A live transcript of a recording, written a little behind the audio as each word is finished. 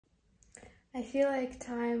I feel like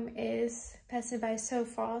time is passing by so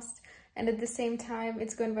fast, and at the same time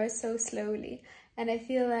it's going by so slowly. And I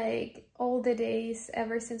feel like all the days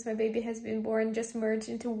ever since my baby has been born just merged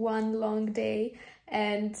into one long day,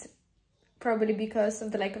 and probably because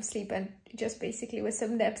of the lack of sleep and just basically with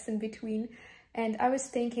some naps in between. And I was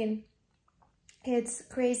thinking, it's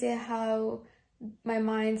crazy how my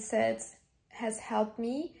mindset has helped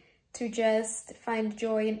me to just find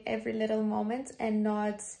joy in every little moment and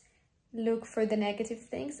not look for the negative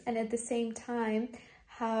things. And at the same time,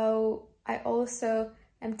 how I also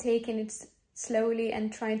am taking it slowly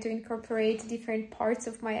and trying to incorporate different parts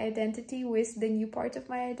of my identity with the new part of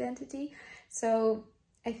my identity. So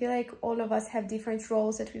I feel like all of us have different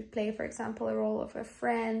roles that we play. For example, a role of a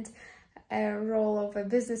friend, a role of a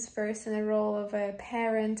business person, a role of a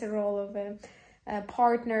parent, a role of a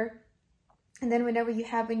partner. And then whenever you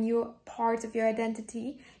have a new part of your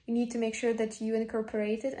identity, you need to make sure that you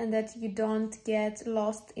incorporate it and that you don't get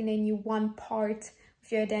lost in any one part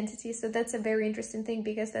of your identity. So that's a very interesting thing,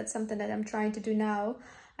 because that's something that I'm trying to do now.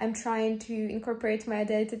 I'm trying to incorporate my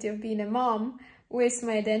identity of being a mom with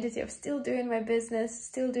my identity of still doing my business,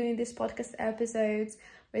 still doing these podcast episodes,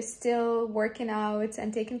 with still working out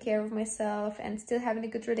and taking care of myself, and still having a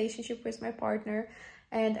good relationship with my partner.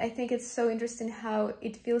 And I think it's so interesting how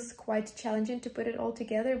it feels quite challenging to put it all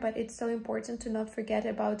together, but it's so important to not forget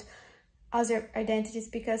about other identities,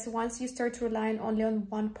 because once you start relying only on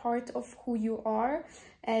one part of who you are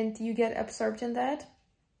and you get absorbed in that,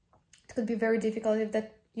 it could be very difficult if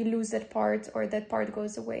that you lose that part or that part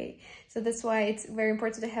goes away. So that's why it's very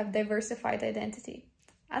important to have diversified identity.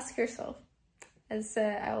 Ask yourself, as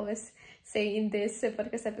I always say in this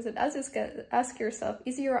podcast episode, ask yourself,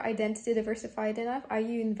 is your identity diversified enough? Are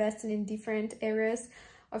you investing in different areas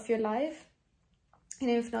of your life? And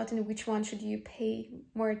if not, in which one should you pay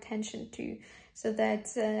more attention to, so that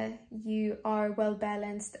you are well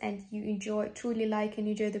balanced and you truly like and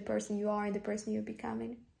enjoy the person you are and the person you're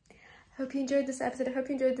becoming. I hope you enjoyed this episode. I hope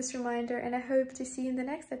you enjoyed this reminder, and I hope to see you in the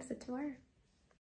next episode tomorrow.